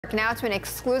Now to an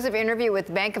exclusive interview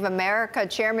with Bank of America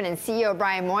Chairman and CEO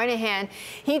Brian Moynihan.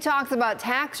 He talks about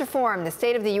tax reform, the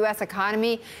state of the U.S.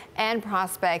 economy, and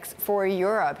prospects for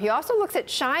Europe. He also looks at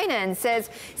China and says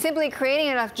simply creating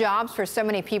enough jobs for so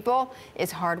many people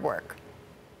is hard work.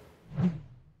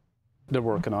 They're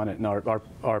working on it, and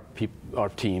our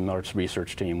team, our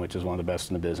research team, which is one of the best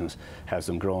in the business, has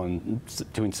them growing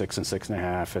between 6 and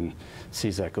 6.5, and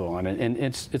sees that go on. And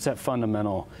it's that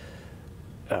fundamental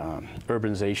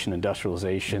urbanization,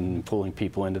 industrialization, pulling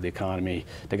people into the economy.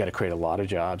 They got to create a lot of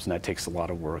jobs, and that takes a lot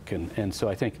of work. And so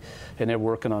I think, and they're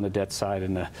working on the debt side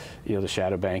and the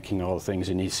shadow banking, all the things,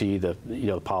 and you see the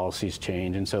policies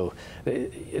change. And so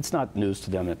it's not news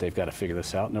to them that they've got to figure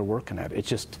this out, and they're working at it. It's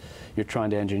just you're trying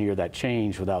to engineer that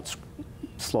change without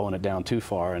slowing it down too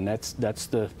far, and that's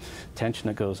the tension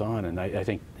that goes on. And I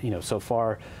think so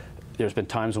far there's been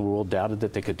times when the world doubted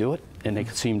that they could do it, and they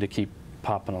seem to keep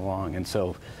popping along. And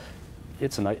so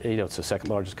it's it's the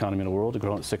second largest economy in the world. To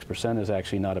grow at 6% is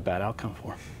actually not a bad outcome for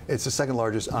them. It's the second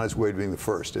largest on its way to being the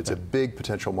first. It's a big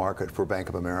potential market for Bank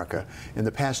of America. In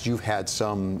the past, you've had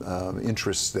some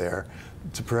interests there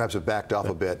to perhaps have backed off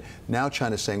a bit. Now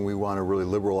China's saying we want to really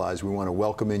liberalize. We want to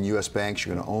welcome in U.S. banks.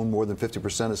 You're going to own more than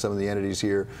 50% of some of the entities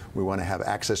here. We want to have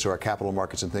access to our capital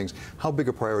markets and things. How big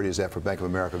a priority is that for Bank of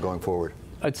America going forward?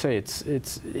 I'd say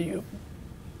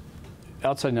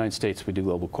outside the United States, we do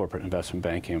global corporate investment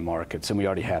banking and markets, and we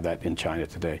already have that in China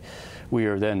today. We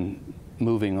are then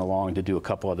moving along to do a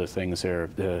couple other things there,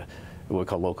 what we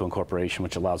call local incorporation,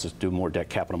 which allows us to do more debt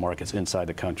capital markets inside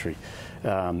the country.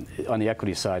 On the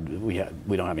equity side, we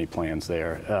don't have any plans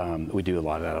there. We do a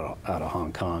lot out of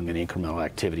Hong Kong and incremental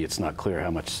activity. It's not clear how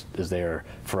much is there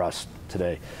for us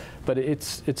today. But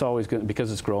it's always going,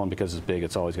 because it's growing, because it's big,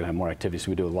 it's always going to have more activity.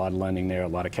 So we do a lot of lending there, a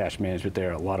lot of cash management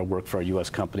there, a lot of work for our U.S.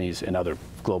 companies and other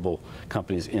global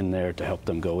companies in there to help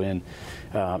them go in,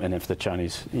 and then for the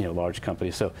Chinese, large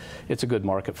companies. So it's a good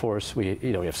market for us. We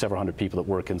have several hundred people that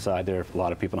work inside there, a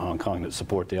lot of people in Hong Kong that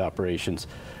support the operations.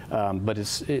 But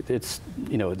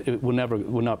it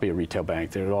will not be a retail bank.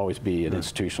 There will always be an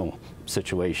institutional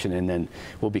situation, and then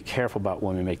we'll be careful about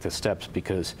when we make the steps,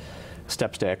 because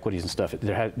steps to equities and stuff,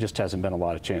 there just hasn't been a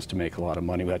lot of chance to make a lot of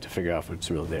money. We have to figure out if it's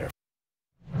really there.